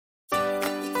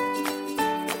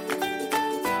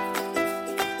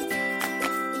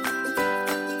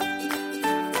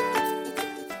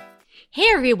Hey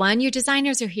everyone, your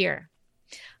designers are here.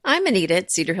 I'm Anita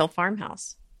at Cedar Hill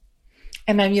Farmhouse.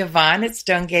 And I'm Yvonne at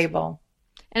Stone Gable.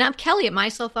 And I'm Kelly at My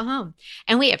Sofa Home.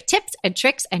 And we have tips and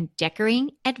tricks and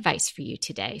decorating advice for you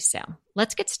today. So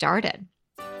let's get started.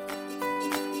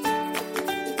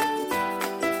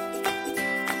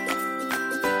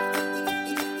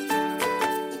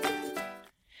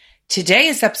 Today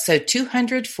is episode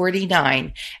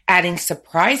 249, adding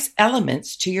surprise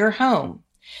elements to your home.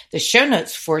 The show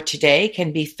notes for today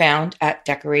can be found at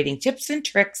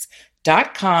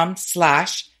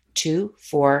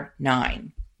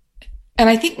decoratingtipsandtricks.com/249. And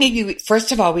I think maybe,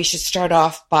 first of all, we should start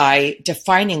off by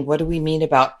defining what do we mean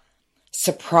about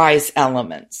surprise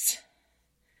elements?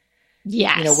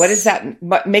 Yes. You know, what is that?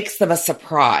 What makes them a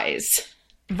surprise?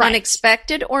 Right.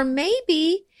 Unexpected, or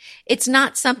maybe it's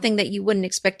not something that you wouldn't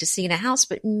expect to see in a house,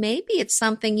 but maybe it's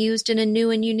something used in a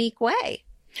new and unique way.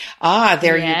 Ah,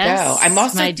 there you go. I'm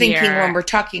also thinking when we're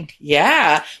talking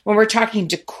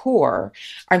decor,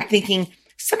 I'm thinking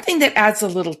something that adds a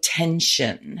little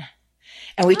tension.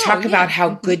 And we talk about how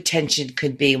good tension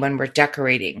could be when we're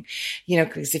decorating. You know,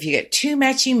 because if you get too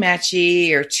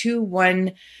matchy-matchy or too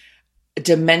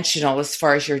one-dimensional as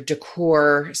far as your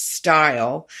decor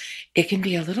style, it can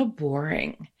be a little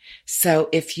boring. So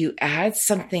if you add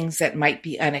some things that might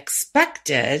be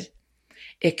unexpected,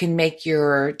 it can make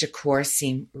your decor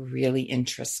seem really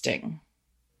interesting.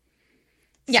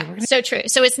 So true.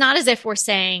 So it's not as if we're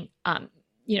saying,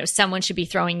 someone should be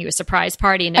throwing you a surprise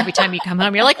party, and every time you come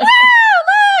home, you're like, "Wow,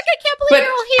 look! I can't believe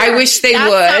you're all here." I wish they would.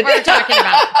 That's not what we're talking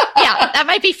about. Yeah, that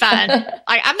might be fun.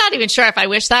 I'm not even sure if I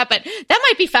wish that, but that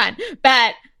might be fun.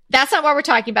 But that's not what we're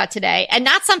talking about today, and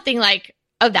not something like,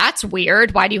 "Oh, that's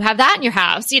weird. Why do you have that in your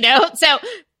house?" You know. So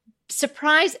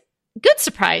good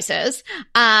surprises.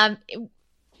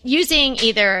 Using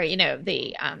either,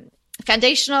 the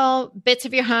foundational bits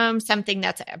of your home, something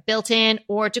that's built in,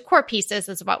 or decor pieces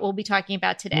is what we'll be talking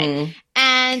about today.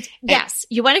 And yes,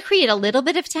 you want to create a little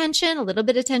bit of tension. A little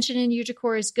bit of tension in your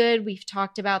decor is good. We've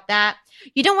talked about that.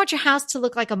 You don't want your house to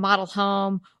look like a model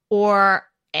home or,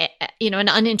 an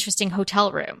uninteresting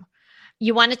hotel room.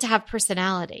 You want it to have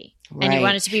personality, and you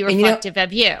want it to be reflective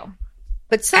of you.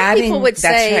 But some people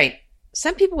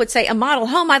would say a model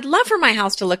home. I'd love for my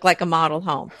house to look like a model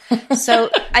home. So,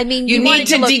 I mean, you need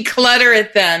to declutter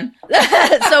it then.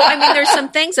 There's some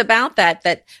things about that,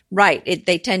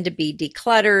 they tend to be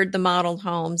decluttered, the model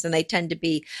homes, and they tend to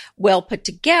be well put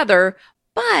together.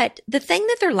 But the thing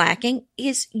that they're lacking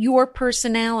is your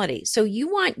personality. So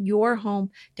you want your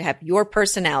home to have your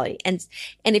personality. And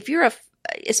if you're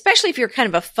especially if you're kind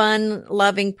of a fun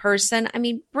loving person,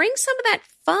 bring some of that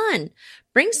fun.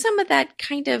 Bring some of that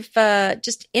kind of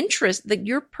just interest,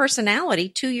 your personality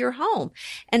to your home.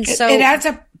 And so it adds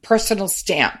a personal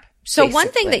stamp. So basically, one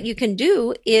thing that you can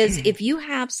do is if you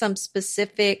have some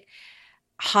specific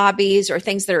hobbies or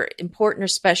things that are important or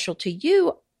special to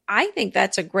you, I think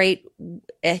that's a great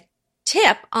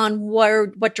tip on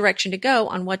what direction to go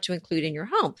on what to include in your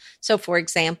home. So for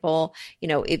example,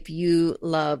 if you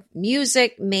love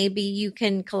music, maybe you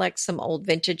can collect some old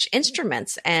vintage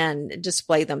instruments and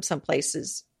display them some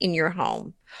places in your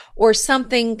home, or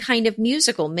something kind of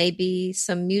musical, maybe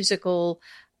some musical,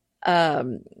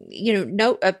 paper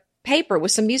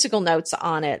with some musical notes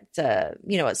on it,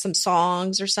 some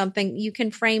songs or something, you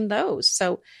can frame those.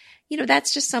 So,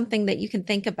 that's just something that you can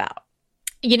think about.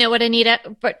 You know what, Anita?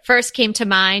 What first came to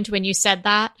mind when you said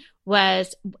that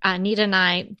was Anita and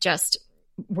I just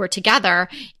were together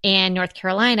in North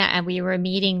Carolina, and we were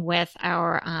meeting with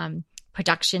our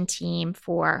production team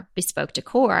for Bespoke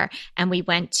Decor, and we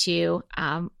went to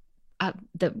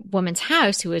the woman's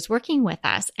house who is working with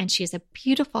us, and she has a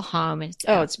beautiful home. It's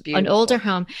beautiful. An older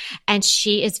home, and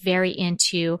she is very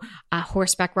into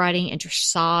horseback riding and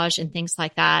dressage and things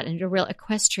like that, and a real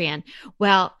equestrian.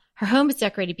 Well, her home is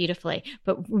decorated beautifully,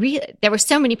 but there were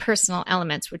so many personal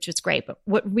elements, which was great. But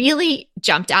what really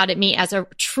jumped out at me as a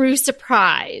true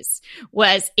surprise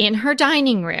was in her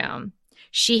dining room,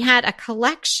 she had a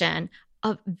collection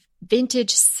of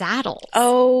vintage saddles.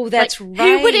 Oh, that's right.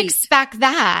 Who would expect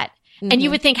that? Mm-hmm. And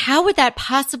you would think, how would that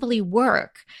possibly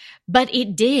work? But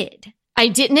it did.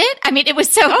 Didn't it? It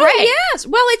was so great. Yes.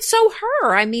 Well, it's so her.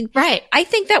 Right. I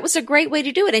think that was a great way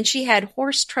to do it. And she had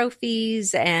horse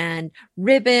trophies and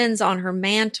ribbons on her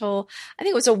mantle. I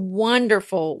think it was a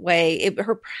wonderful way.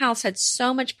 Her house had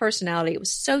so much personality. It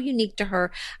was so unique to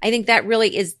her. I think that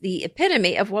really is the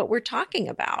epitome of what we're talking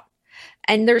about.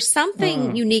 And there's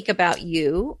something unique about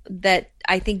you that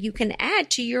I think you can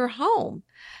add to your home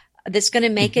that's going to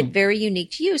make it very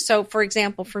unique to you. So, for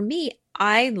example, for me,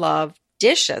 I love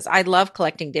dishes. I love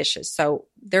collecting dishes. So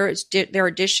There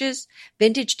are dishes,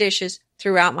 vintage dishes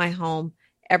throughout my home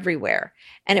everywhere.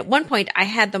 And at one point I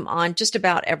had them on just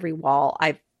about every wall.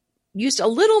 I've used a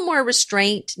little more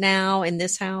restraint now in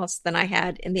this house than I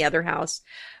had in the other house,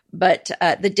 but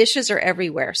the dishes are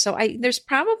everywhere. So there's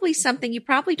probably something, you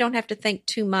probably don't have to think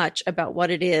too much about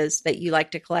what it is that you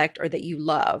like to collect or that you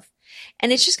love.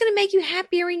 And it's just going to make you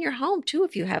happier in your home too,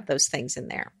 if you have those things in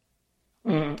there.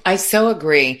 I so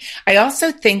agree. I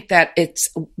also think that it's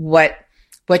what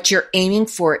you're aiming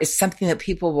for is something that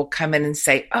people will come in and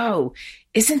say, oh,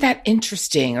 isn't that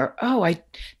interesting? Or, oh,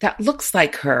 that looks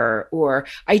like her. Or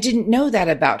I didn't know that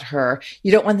about her.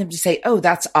 You don't want them to say, oh,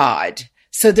 that's odd.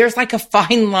 So there's like a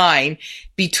fine line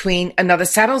between, the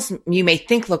saddles you may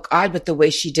think look odd, but the way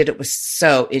she did it was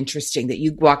so interesting that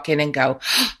you walk in and go,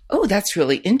 oh, that's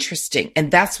really interesting.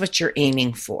 And that's what you're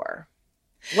aiming for.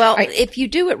 Well, if you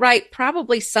do it right,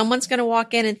 probably someone's going to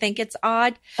walk in and think it's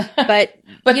odd, but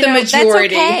the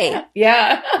majority, that's okay.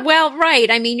 Yeah. Well, right.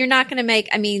 I mean, you're not going to make,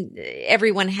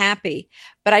 everyone happy,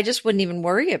 but I just wouldn't even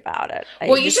worry about it.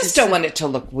 Well, you just don't want it to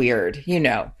look weird,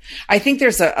 I think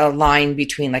there's a line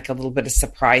between like a little bit of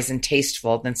surprise and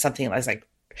tasteful than something that's like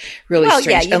really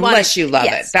strange, unless you love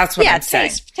it. That's what I'm saying.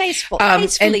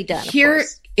 Tastefully done.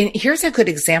 Here's a good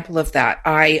example of that.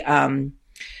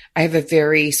 I have a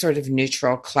very sort of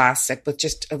neutral classic with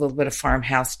just a little bit of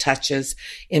farmhouse touches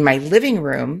in my living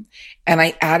room. And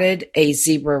I added a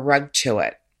zebra rug to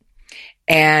it.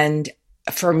 And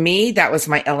for me, that was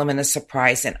my element of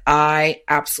surprise. And I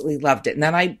absolutely loved it. And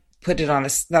then I put a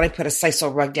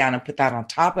sisal rug down and put that on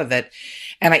top of it.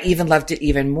 And I even loved it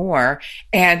even more.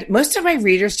 And most of my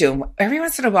readers do. Every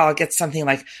once in a while, I'll get something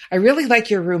like, I really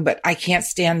like your room, but I can't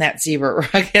stand that zebra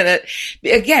rug in it.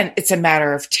 Again, it's a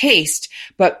matter of taste,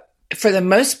 but for the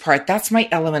most part, that's my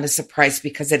element of surprise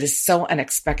because it is so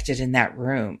unexpected in that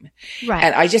room. Right.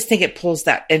 And I just think it pulls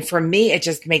that. And for me, it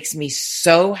just makes me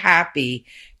so happy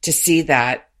to see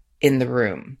that in the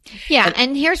room. Yeah.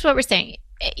 And here's what we're saying.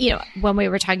 When we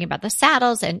were talking about the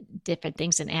saddles and different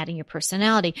things and adding your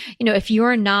personality, if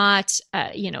you're not,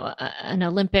 an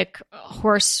Olympic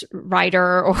horse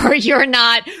rider or you're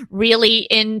not really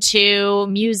into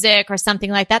music or something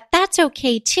like that, that's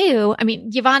okay too. I mean,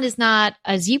 Yvonne is not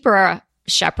a zebra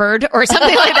shepherd or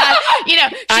something like that.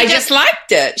 I just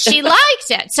liked it. She liked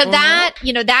it. So that,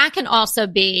 that can also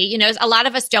be, a lot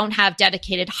of us don't have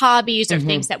dedicated hobbies or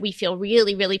things that we feel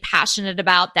really, really passionate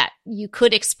about that you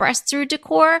could express through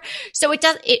decor. So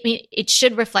it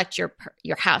should reflect your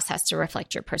house has to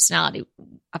reflect your personality,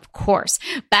 of course,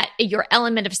 but your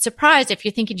element of surprise, if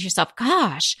you're thinking to yourself,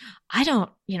 gosh, I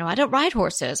don't ride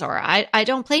horses or I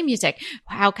don't play music.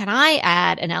 How can I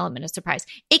add an element of surprise?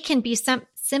 It can be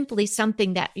simply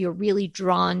something that you're really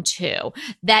drawn to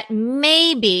that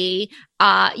maybe,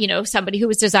 somebody who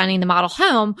was designing the model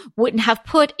home wouldn't have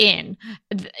put in,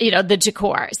 the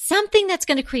decor, something that's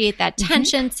going to create that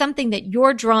tension, something that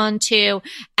you're drawn to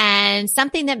and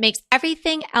something that makes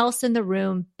everything else in the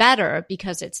room better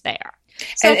because it's there.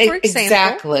 So for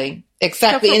example,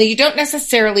 exactly. And you don't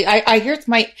necessarily,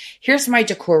 here's my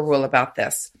decor rule about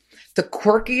this. The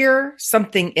quirkier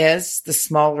something is, the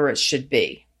smaller it should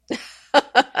be.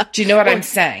 Do you know what I'm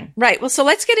saying? Right. Well, so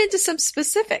let's get into some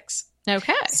specifics.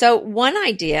 Okay. So one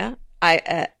idea,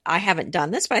 I haven't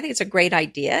done this, but I think it's a great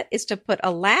idea, is to put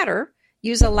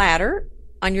use a ladder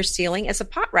on your ceiling as a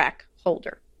pot rack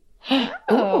holder.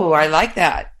 Oh, I like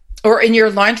that. Or in your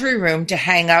laundry room to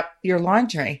hang up your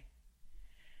laundry.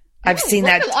 I've seen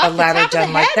that a ladder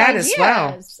done like that as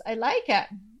well. I like it.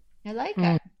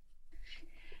 Yeah,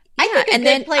 I think a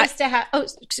good place to have. Oh,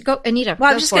 go, Anita.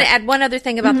 Well, I'm just going to add one other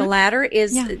thing about the ladder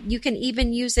is you can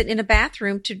even use it in a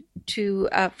bathroom to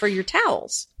for your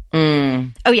towels.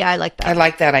 Mm. Oh yeah, I like that. I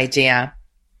like that idea.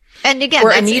 And again, or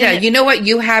Anita, you know what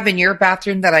you have in your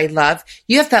bathroom that I love?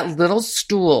 You have that little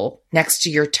stool next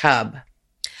to your tub.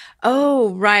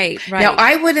 Oh, right. Now,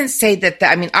 I wouldn't say that.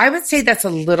 I would say that's a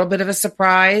little bit of a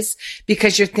surprise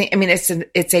because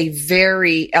it's a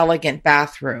very elegant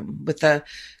bathroom with a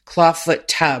clawfoot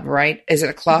tub, right? Is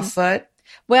it a clawfoot?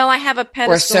 Well, I have a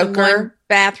pedestal in soaker? one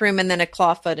bathroom and then a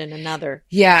clawfoot in another.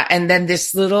 Yeah, and then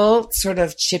this little sort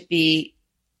of chippy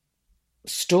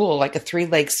stool, like a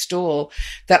 3-leg stool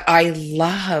that I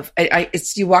love.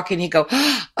 It's you walk in, you go,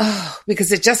 oh,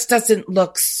 because it just doesn't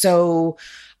look so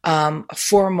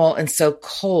formal and so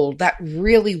cold. That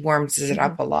really warms it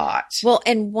up a lot. Well,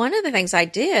 and one of the things I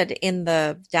did in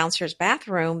the downstairs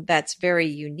bathroom that's very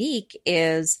unique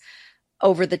is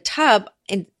over the tub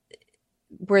and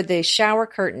where the shower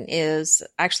curtain is.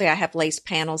 Actually, I have lace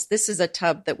panels. This is a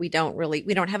tub that we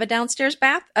don't have a downstairs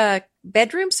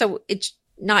bedroom. So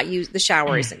not used. The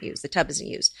shower isn't used. The tub isn't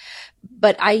used.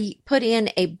 But I put in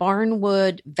a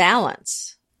barnwood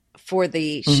valance for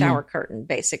the shower curtain,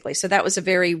 basically. So that was a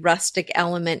very rustic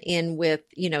element in with,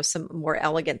 some more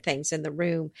elegant things in the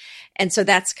room. And so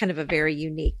that's kind of a very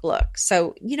unique look.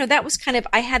 So, that was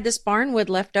I had this barnwood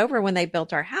left over when they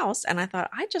built our house. And I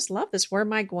thought, I just love this. Where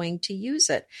am I going to use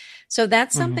it? So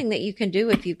that's something that you can do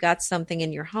if you've got something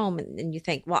in your home and you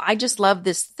think, well, I just love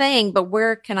this thing, but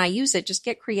where can I use it? Just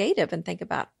get creative and think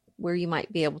about where you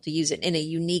might be able to use it in a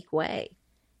unique way.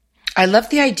 I love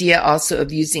the idea also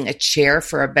of using a chair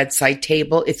for a bedside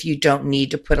table if you don't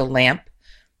need to put a lamp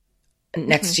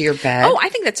next to your bed. Oh, I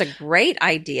think that's a great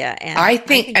idea. And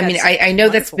I know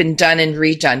that's been done and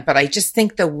redone, but I just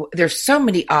think there's so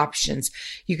many options.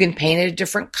 You can paint it a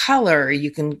different color.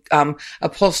 You can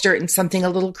upholster it in something a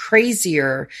little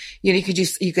crazier. You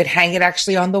could hang it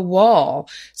actually on the wall.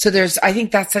 So I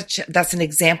think that's an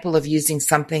example of using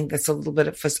something that's a little bit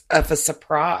of a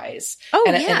surprise. Oh,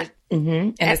 yeah.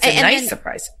 And it's a nice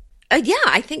surprise. Yeah,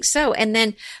 I think so. And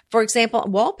then, for example,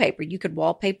 wallpaper. You could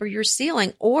wallpaper your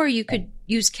ceiling, or you could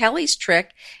use Kelly's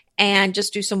trick and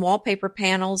just do some wallpaper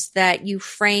panels that you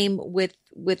frame with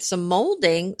some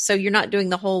molding. So you're not doing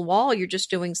the whole wall. You're just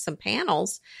doing some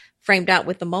panels framed out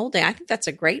with the molding. I think that's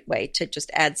a great way to just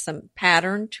add some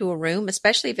pattern to a room,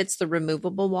 especially if it's the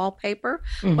removable wallpaper.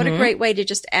 What a great way to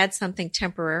just add something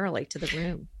temporarily to the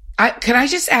room. Can I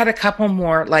just add a couple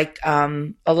more,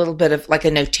 a little bit of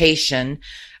a notation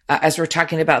as we're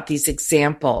talking about these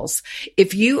examples?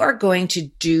 If you're going to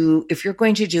do,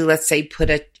 let's say, put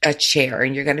a chair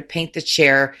and you're going to paint the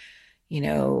chair,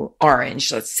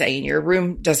 orange, let's say, and your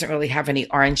room doesn't really have any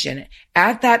orange in it,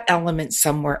 add that element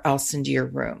somewhere else into your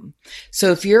room.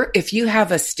 So if you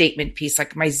have a statement piece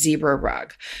like my zebra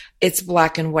rug, it's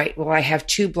black and white. Well, I have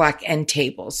 2 black end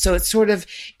tables. So it's sort of,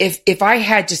 if I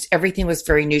had just everything was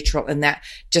very neutral in that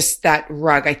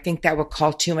rug, I think that would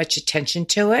call too much attention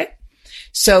to it.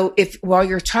 So while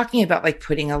you're talking about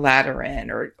putting a ladder in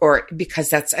or because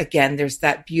that's, again, there's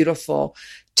that beautiful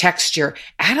texture,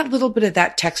 add a little bit of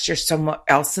that texture somewhere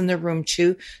else in the room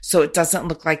too, so it doesn't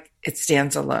look like it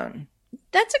stands alone.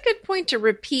 That's a good point, to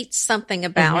repeat something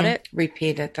about it.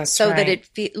 Repeat it. That's so right.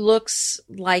 that it looks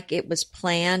like it was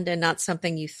planned and not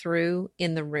something you threw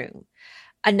in the room.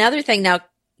 Another thing, now,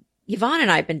 Yvonne and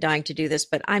I have been dying to do this,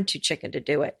 but I'm too chicken to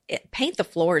do it. Paint the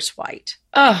floors white.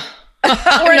 Oh,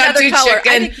 I'm not too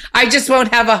chicken. I just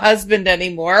won't have a husband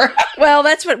anymore. Well,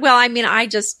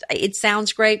 it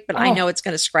sounds great, but I know it's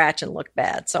going to scratch and look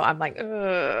bad. So I'm like,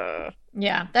 ugh.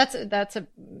 Yeah,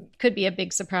 could be a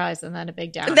big surprise and then a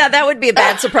big down. That would be a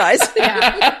bad surprise.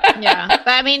 Yeah.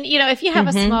 But if you have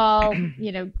a small,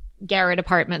 garret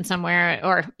apartment somewhere,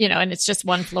 or and it's just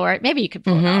one floor, maybe you could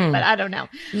pull it off, but I don't know.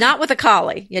 Not with a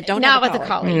collie. You don't. Not with a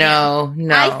collie. No.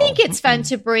 I think it's fun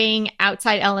to bring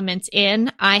outside elements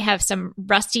in. I have some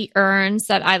rusty urns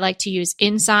that I like to use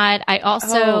inside. I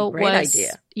also great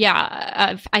idea.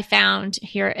 Yeah, I found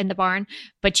here in the barn,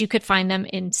 but you could find them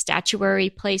in statuary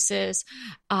places.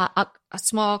 A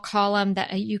small column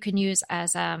that you can use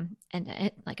as a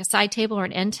side table or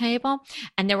an end table.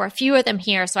 And there were a few of them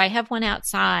here. So I have one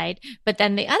outside, but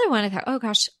then the other one, I thought, oh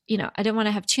gosh, I don't want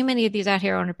to have too many of these out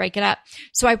here. I want to break it up.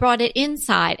 So I brought it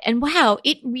inside, and wow,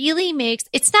 it really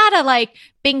it's not a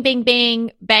bing, bing,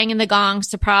 bing, banging the gong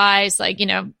surprise.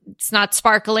 It's not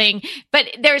sparkling, but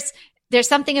there's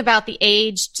something about the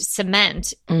aged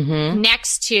cement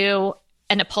next to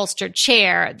an upholstered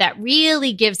chair that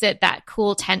really gives it that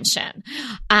cool tension.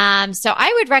 So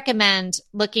I would recommend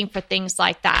looking for things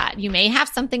like that. You may have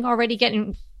something already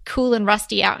getting cool and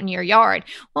rusty out in your yard.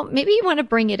 Well, maybe you want to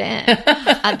bring it in.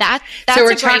 That's so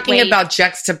we're talking about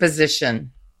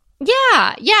juxtaposition.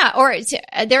 Yeah. Or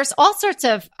there's all sorts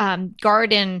of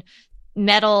garden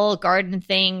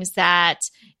things that,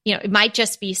 it might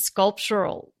just be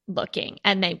sculptural looking,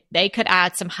 and they could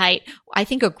add some height. I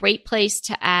think a great place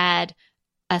to add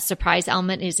a surprise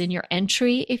element is in your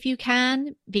entry, if you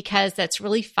can, because that's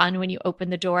really fun when you open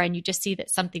the door and you just see that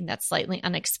something that's slightly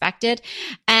unexpected.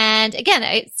 And again,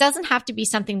 it doesn't have to be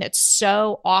something that's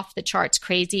so off the charts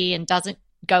crazy and doesn't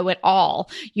go at all.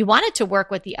 You want it to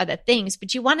work with the other things,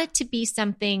 but you want it to be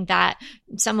something that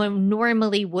someone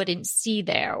normally wouldn't see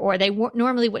there, or they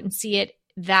normally wouldn't see it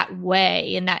that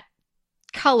way, in that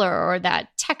color or that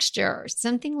texture or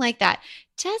something like that.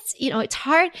 Just, it's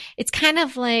hard. It's kind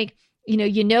of like,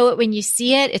 you know it when you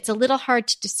see it. It's a little hard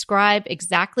to describe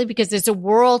exactly because there's a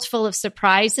world full of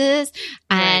surprises,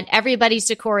 and And everybody's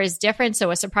decor is different.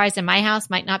 So a surprise in my house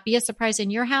might not be a surprise in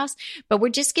your house, but we're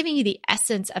just giving you the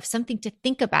essence of something to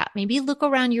think about. Maybe look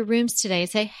around your rooms today and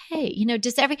say, hey,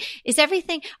 is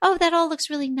everything, oh, that all looks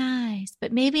really nice,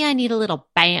 but maybe I need a little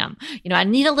bam, I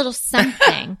need a little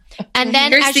something. And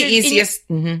then here's the easiest.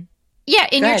 In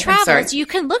your travels, you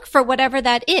can look for whatever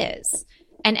that is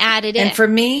and add it in. And for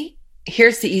me,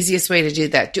 here's the easiest way to do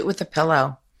that. Do it with a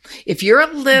pillow. If you're a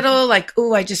little like,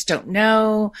 oh, I just don't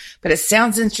know, but it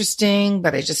sounds interesting,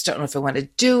 but I just don't know if I want to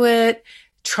do it,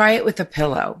 try it with a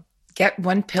pillow. Get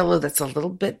one pillow that's a little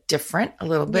bit different, a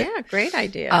little bit. Yeah, great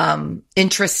idea.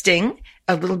 Interesting,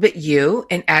 a little bit you,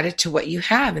 and add it to what you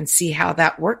have and see how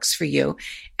that works for you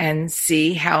and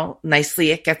see how nicely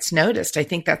it gets noticed. I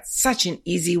think that's such an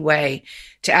easy way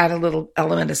to add a little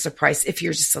element of surprise if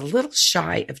you're just a little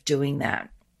shy of doing that.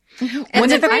 Mm-hmm.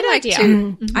 One of the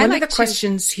to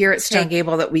questions here at Stone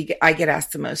Gable that I get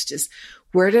asked the most is,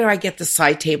 where did I get the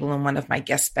side table in one of my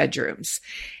guest bedrooms?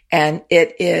 And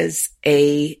it is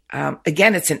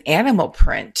again, it's an animal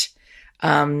print.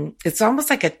 It's almost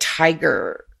like a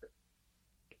tiger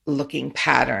looking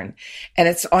pattern. And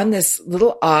it's on this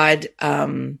little odd,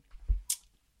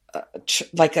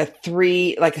 like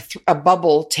a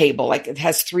bubble table, like it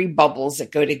has three bubbles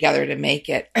that go together to make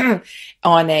it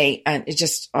on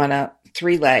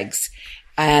 3 legs.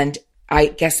 And I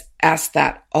guess asked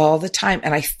that all the time.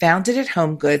 And I found it at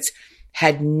Home Goods,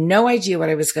 had no idea what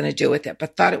I was going to do with it,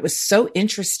 but thought it was so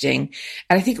interesting.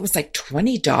 And I think it was like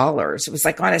 $20. It was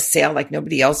like on a sale, like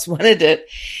nobody else wanted it.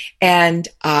 And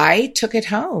I took it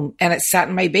home and it sat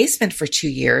in my basement for 2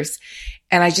 years.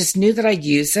 And I just knew that I'd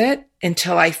use it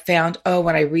until I found,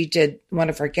 when I redid one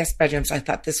of our guest bedrooms, I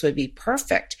thought this would be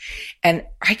perfect. And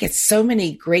I get so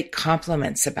many great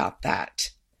compliments about that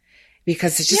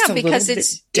because it's just a little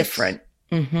bit different.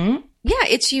 Yeah,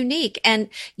 it's unique. And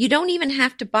you don't even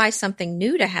have to buy something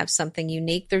new to have something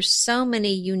unique. There's so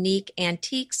many unique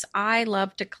antiques. I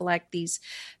love to collect these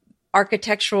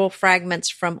architectural fragments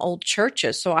from old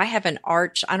churches. So I have an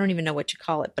arch, I don't even know what you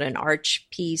call it, but an arch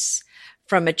piece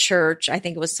from a church. I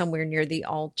think it was somewhere near the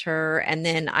altar. And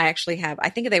then I actually have, I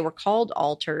think they were called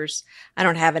altars. I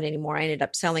don't have it anymore. I ended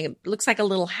up selling it. It looks like a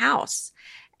little house.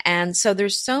 And so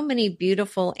there's so many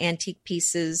beautiful antique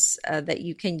pieces that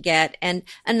you can get. And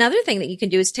another thing that you can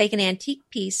do is take an antique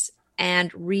piece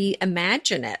and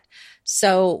reimagine it.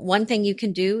 So one thing you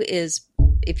can do is,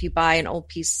 if you buy an old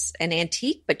piece, an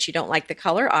antique, but you don't like the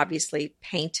color, obviously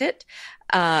paint it.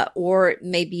 Or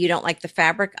maybe you don't like the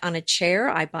fabric on a chair.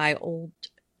 I buy old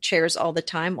chairs all the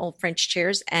time, old French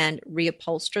chairs, and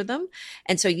reupholster them.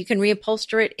 And so you can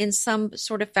reupholster it in some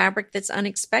sort of fabric that's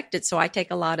unexpected. So I take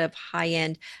a lot of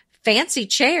high-end fancy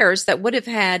chairs that would have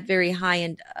had very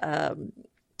high-end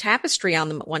tapestry on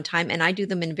them at one time, and I do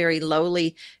them in very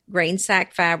lowly grain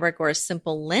sack fabric or a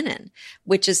simple linen,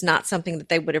 which is not something that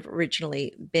they would have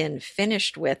originally been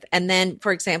finished with. And then,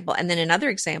 for example, another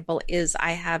example is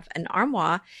I have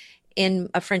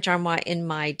a French armoire in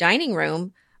my dining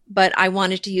room, but I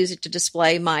wanted to use it to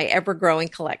display my ever-growing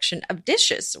collection of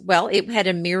dishes. Well, it had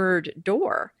a mirrored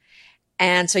door,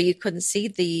 and so you couldn't see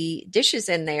the dishes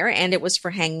in there, and it was for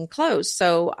hanging clothes.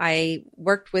 So I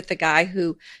worked with a guy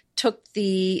who took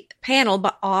the panel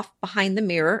off behind the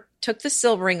mirror, took the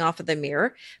silvering off of the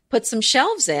mirror, put some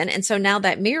shelves in, and so now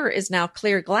that mirror is now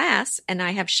clear glass, and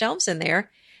I have shelves in there.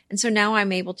 And so now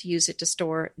I'm able to use it to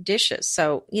store dishes.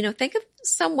 So, think of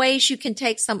some ways you can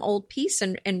take some old piece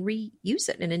and reuse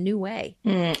it in a new way.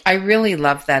 I really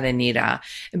love that, Anita,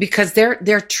 because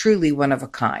they're truly one of a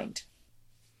kind.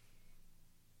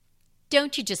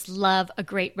 Don't you just love a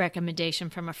great recommendation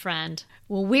from a friend?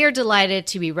 Well, we're delighted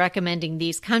to be recommending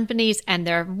these companies and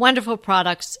their wonderful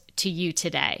products to you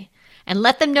today. And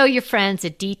let them know your friends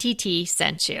at DTT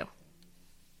sent you.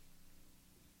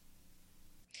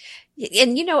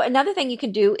 And, another thing you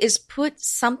can do is put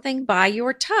something by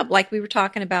your tub. Like we were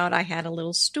talking about, I had a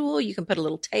little stool. You can put a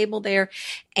little table there.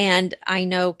 And I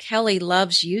know Kelly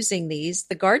loves using these,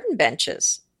 the garden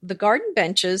benches. The garden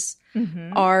benches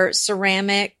are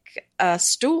ceramic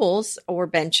stools or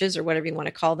benches or whatever you want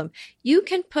to call them. You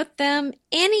can put them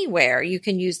anywhere. You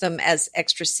can use them as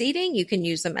extra seating. You can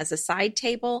use them as a side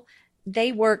table.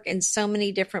 They work in so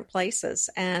many different places,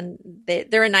 and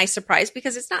they're a nice surprise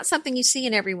because it's not something you see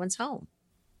in everyone's home.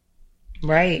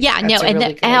 Right. Yeah, That's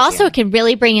and also can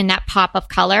really bring in that pop of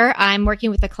color. I'm working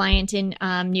with a client in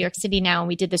New York City now, and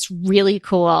we did this really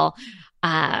cool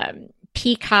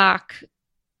peacock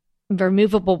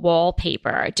removable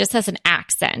wallpaper. It just has an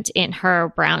accent in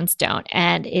her brownstone,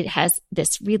 and it has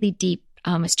this really deep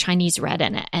almost Chinese red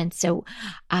in it. And so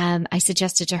I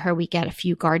suggested to her we get a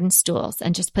few garden stools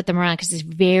and just put them around because it's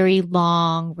a very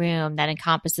long room that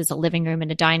encompasses a living room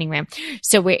and a dining room.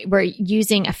 So we're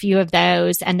using a few of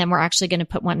those, and then we're actually going to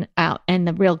put one out in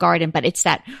the real garden, but it's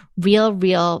that real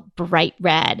bright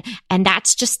red. And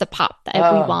that's just the pop that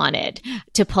we wanted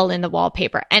to pull in the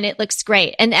wallpaper. And it looks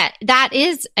great. And that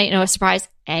is, a surprise.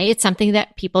 It's something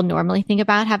that people normally think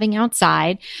about having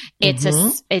outside. It's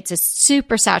a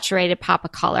super saturated pop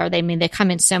of color. They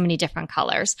come in so many different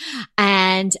colors,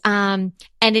 and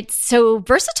it's so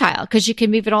versatile because you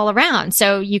can move it all around.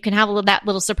 So you can have that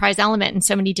little surprise element in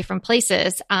so many different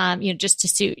places, just to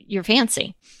suit your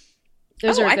fancy.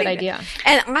 Those are a good idea.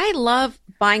 And I love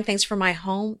buying things for my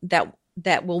home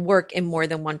that will work in more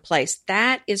than one place.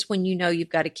 That is when you know you've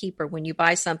got a keeper. When you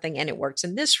buy something and it works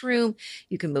in this room,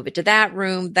 you can move it to that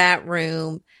room.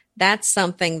 That's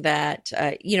something that,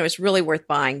 is really worth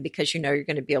buying because you're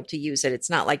going to be able to use it. It's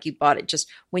not like you bought it just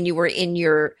when you were in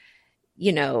your,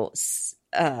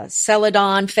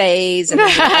 Celadon phase and then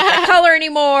you don't like that color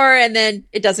anymore, and then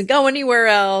it doesn't go anywhere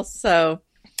else. So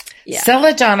yeah.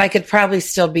 Celadon, I could probably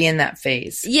still be in that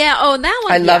phase. Yeah. Oh, that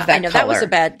one. I love that I know color.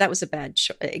 That was a bad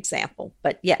example,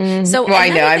 but yeah. Mm-hmm. So well, I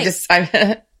know.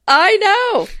 I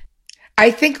know. I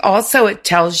think also it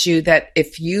tells you that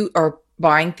if you are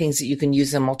buying things that you can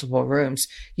use in multiple rooms,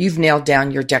 you've nailed down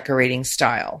your decorating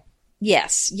style.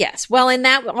 Yes. Well, and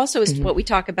that also is what we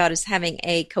talk about is having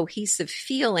a cohesive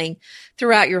feeling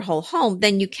throughout your whole home.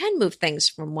 Then you can move things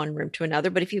from one room to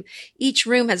another. But if each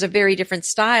room has a very different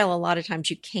style, a lot of times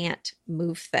you can't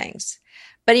move things.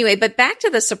 But anyway, back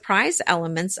to the surprise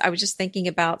elements, I was just thinking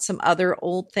about some other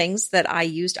old things that I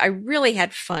used. I really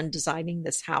had fun designing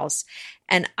this house,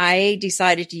 and I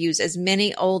decided to use as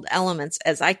many old elements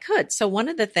as I could. So one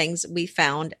of the things we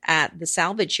found at the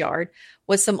salvage yard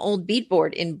was some old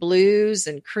beadboard in blues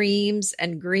and creams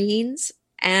and greens.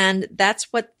 And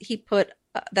that's what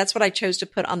that's what I chose to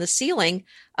put on the ceiling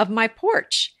of my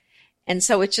porch. And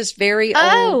so it's just very old.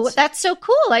 Oh, that's so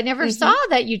cool. I never saw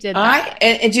that you did that.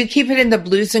 And do you keep it in the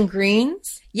blues and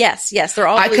greens? Yes. They're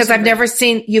all because I've never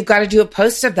seen, you've got to do a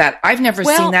post of that. I've never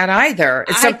seen that either.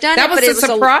 That was a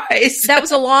surprise. That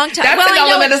was a long time. That's an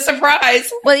element of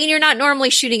surprise. Well, you're not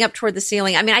normally shooting up toward the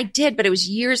ceiling. I mean, I did, but it was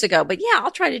years ago. But yeah,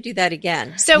 I'll try to do that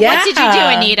again. So what did you do,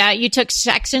 Anita? You took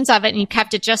sections of it and you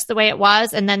kept it just the way it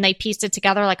was, and then they pieced it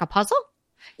together like a puzzle?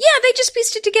 Yeah, they just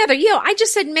pieced it together. I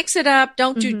just said mix it up.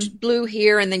 Don't do blue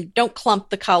here, and then don't clump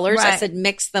the colors. Right. I said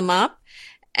mix them up,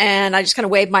 and I just kind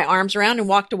of waved my arms around and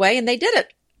walked away, and they did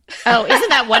it. Oh, isn't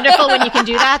that wonderful when you can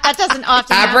do that? That doesn't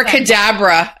often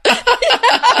Abracadabra.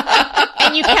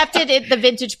 And you kept it at the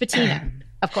vintage patina,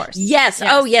 of course. Yes.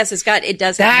 Oh, yes. It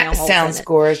does have nail holes in it. That sounds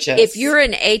gorgeous. If you're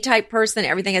an A-type person,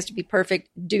 everything has to be perfect.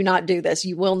 Do not do this.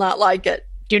 You will not like it.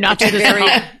 Do not do this at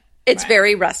home. It's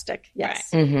very rustic.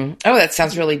 Yes. Right. Mm-hmm. Oh, that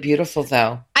sounds really beautiful,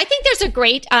 though. I think there's a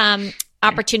great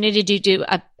opportunity to do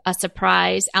a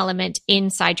surprise element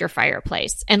inside your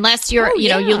fireplace, unless you're,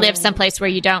 you live someplace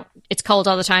where it's cold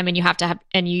all the time and you have to have,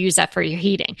 and you use that for your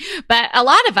heating. But a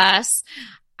lot of us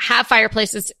have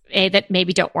fireplaces, A, that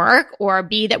maybe don't work, or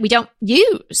B, that we don't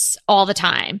use all the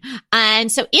time.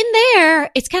 And so in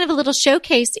there, it's kind of a little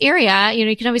showcase area.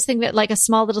 You can always think of it like a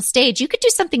small little stage. You could do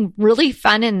something really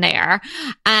fun in there.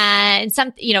 And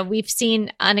we've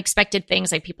seen unexpected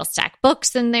things like people stack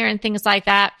books in there and things like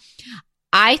that.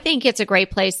 I think it's a great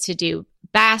place to do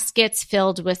baskets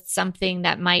filled with something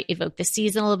that might evoke the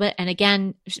season a little bit. And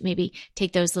again, maybe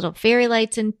take those little fairy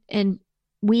lights and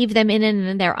weave them in, and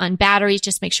then they're on batteries.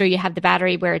 Just make sure you have the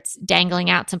battery where it's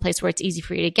dangling out someplace where it's easy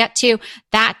for you to get to.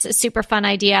 That's a super fun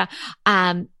idea.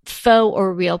 Faux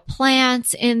or real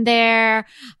plants in there.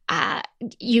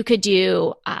 You could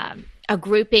do a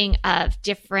grouping of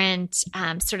different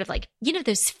sort of like,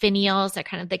 those finials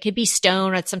that they could be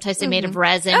stone, or sometimes they're made of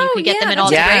resin. You could get them in all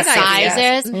different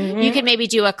sizes. Mm-hmm. You could maybe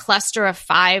do a cluster of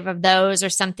 5 of those or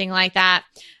something like that.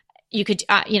 You could,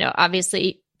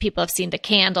 obviously, people have seen the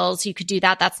candles. You could do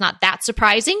that. That's not that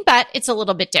surprising, but it's a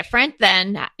little bit different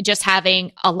than just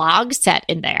having a log set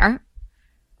in there.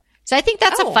 So I think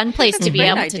that's a fun place to be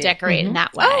able to decorate in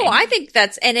that way. Oh, I think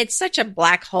and it's such a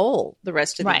black hole the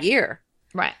rest of the year.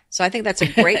 Right. So I think that's a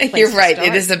great place You're right. to start.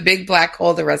 It is a big black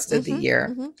hole the rest of the year.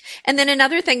 Mm-hmm. And then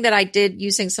another thing that I did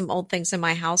using some old things in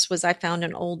my house was I found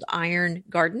an old iron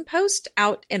garden post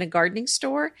out in a gardening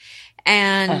store,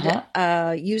 and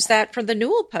used that for the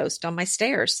newel post on my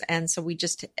stairs. And so we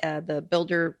just, the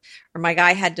builder or my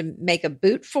guy had to make a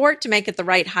boot for it to make it the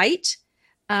right height.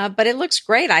 But it looks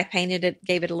great. I painted it,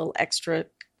 gave it a little extra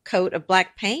coat of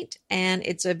black paint, and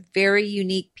it's a very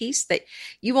unique piece that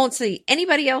you won't see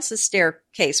anybody else's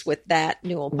staircase with that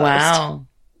newel post. Wow.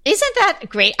 Isn't that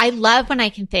great? I love when I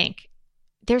can think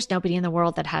there's nobody in the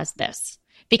world that has this.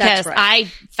 Because right.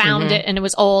 I found it and it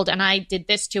was old and I did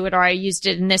this to it or I used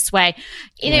it in this way.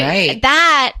 Right.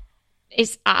 That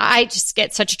is, I just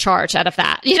get such a charge out of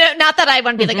that. Not that I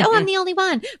want to be like, oh, I'm the only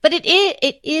one, but it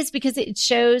is because it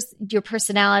shows your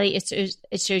personality.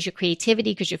 It shows your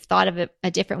creativity because you've thought of a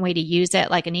different way to use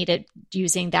it. Like Anita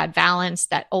using that valance,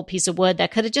 that old piece of wood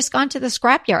that could have just gone to the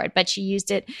scrapyard, but she used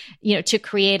it, to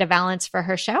create a valance for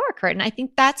her shower curtain. I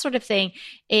think that sort of thing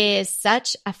is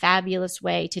such a fabulous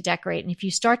way to decorate. And if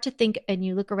you start to think and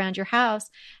you look around your house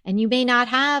and you may not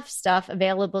have stuff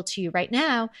available to you right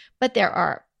now, but there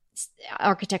are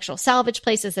architectural salvage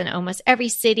places in almost every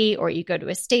city, or you go to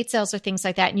estate sales or things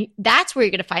like that. And that's where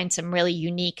you're going to find some really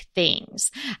unique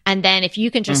things. And then if you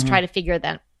can just try to figure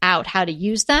them out how to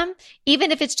use them,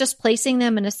 even if it's just placing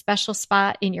them in a special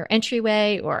spot in your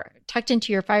entryway or tucked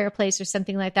into your fireplace or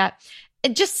something like that,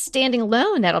 just standing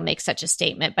alone, that'll make such a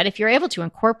statement. But if you're able to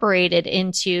incorporate it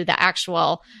into the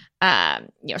actual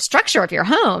structure of your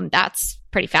home, that's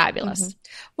pretty fabulous. Mm-hmm.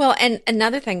 Well, and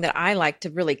another thing that I like to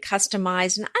really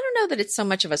customize, and I don't know that it's so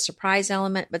much of a surprise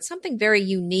element, but something very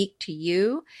unique to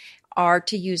you are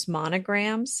to use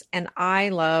monograms. And I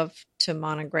love to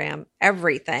monogram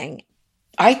everything.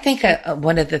 I think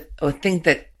one of the thing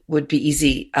that would be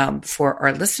easy for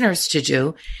our listeners to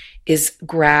do is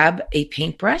grab a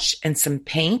paintbrush and some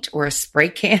paint or a spray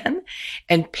can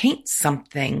and paint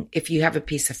something. If you have a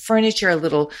piece of furniture, a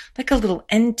little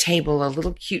end table, a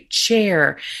little cute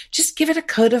chair, just give it a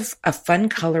coat of a fun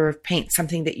color of paint,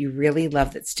 something that you really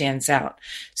love that stands out.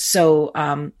 So,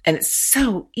 and it's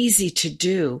so easy to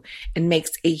do and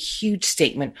makes a huge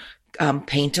statement.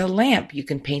 Paint a lamp. You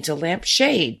can paint a lamp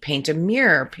shade, paint a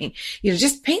mirror,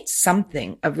 just paint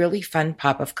something, a really fun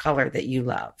pop of color that you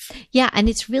love. Yeah. And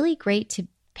it's really great to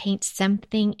paint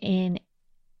something in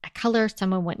a color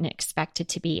someone wouldn't expect it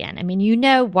to be in. I mean,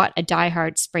 what a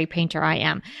diehard spray painter I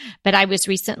am, but I was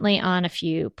recently on a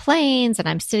few planes and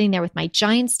I'm sitting there with my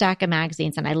giant stack of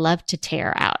magazines and I love to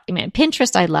tear out. I mean,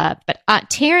 Pinterest I love, but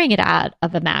tearing it out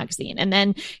of a magazine and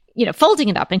then folding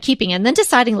it up and keeping it and then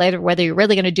deciding later whether you're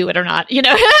really going to do it or not.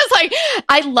 It's like,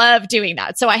 I love doing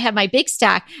that. So I have my big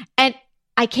stack and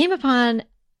I came upon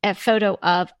a photo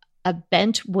of a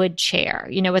bent wood chair.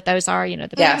 You know what those are? The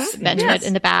bent wood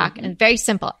in the back and very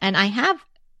simple. And I have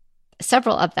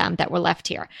several of them that were left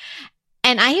here.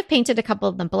 And I have painted a couple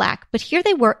of them black, but here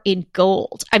they were in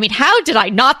gold. I mean, how did I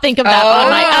not think of that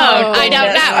on my own? I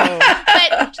don't know.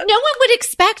 But no one would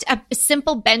expect a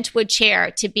simple bent wood chair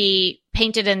to be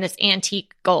painted in this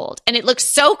antique gold. And it looks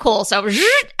so cool. So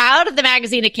out of the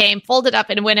magazine it came, folded up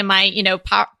and went in my,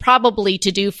 probably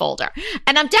to-do folder.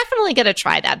 And I'm definitely going to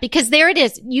try that because there it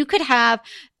is.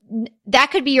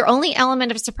 That could be your only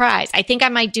element of surprise. I think I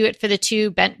might do it for the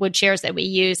 2 bent wood chairs that we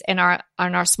use in our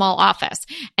small office.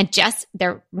 And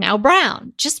they're now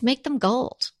brown. Just make them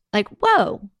gold. Like,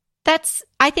 whoa,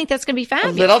 I think that's going to be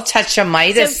fabulous. A little touch of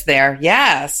Midas there.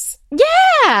 Yes.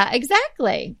 Yeah,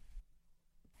 exactly.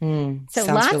 So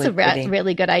lots really of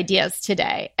really good ideas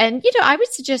today. And, I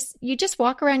would suggest you just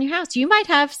walk around your house. You might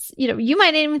have, you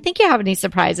might not even think you have any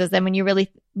surprises. Then when you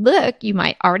really look, you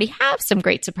might already have some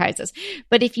great surprises.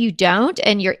 But if you don't,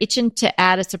 and you're itching to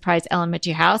add a surprise element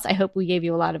to your house, I hope we gave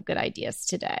you a lot of good ideas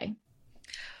today.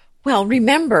 Well,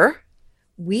 remember,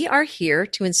 we are here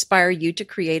to inspire you to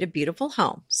create a beautiful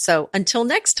home. So until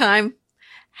next time,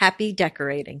 happy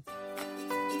decorating.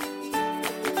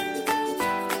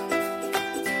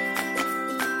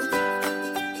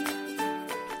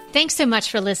 Thanks so much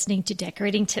for listening to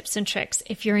Decorating Tips and Tricks.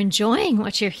 If you're enjoying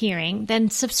what you're hearing, then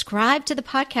subscribe to the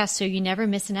podcast so you never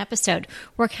miss an episode.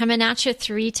 We're coming at you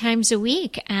 3 times a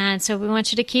week, and so we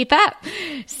want you to keep up.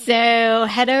 So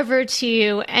head over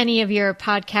to any of your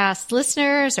podcast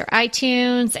listeners or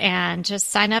iTunes and just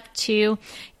sign up to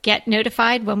get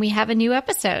notified when we have a new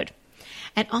episode.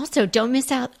 And also, don't miss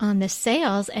out on the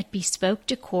sales at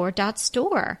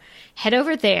bespokedecor.store. Head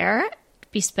over there,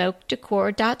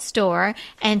 bespokedecor.store,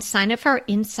 and sign up for our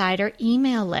insider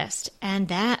email list. And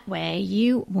that way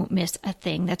you won't miss a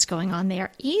thing that's going on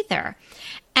there either.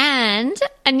 And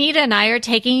Anita and I are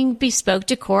taking Bespoke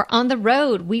Decor on the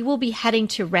road. We will be heading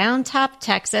to Round Top,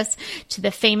 Texas, to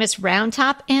the famous Round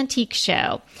Top Antique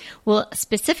Show. will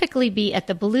specifically be at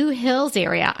the Blue Hills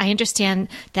area. I understand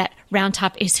that Round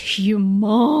Top is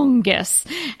humongous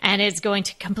and it's going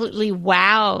to completely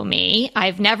wow me.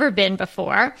 I've never been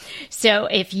before. So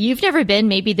if you've never been,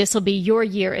 maybe this will be your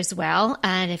year as well.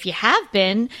 And if you have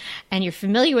been and you're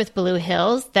familiar with Blue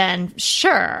Hills, then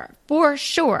for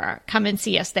sure, come and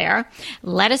see us there.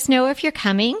 Let us know if you're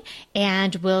coming,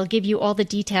 and we'll give you all the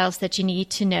details that you need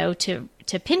to know to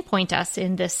pinpoint us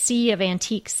in the sea of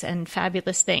antiques and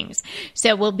fabulous things.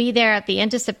 So we'll be there at the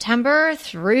end of September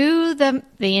through the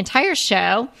entire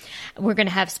show. We're going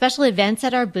to have special events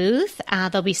at our booth.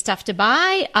 There'll be stuff to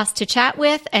buy, us to chat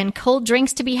with, and cold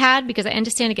drinks to be had, because I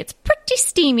understand it gets pretty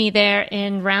steamy there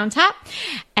in Round Top.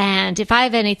 And if I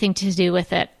have anything to do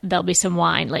with it, there'll be some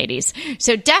wine, ladies.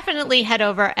 So definitely head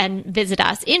over and visit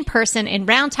us in person in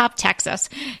Round Top, Texas,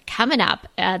 coming up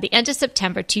the end of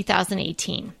September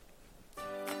 2018.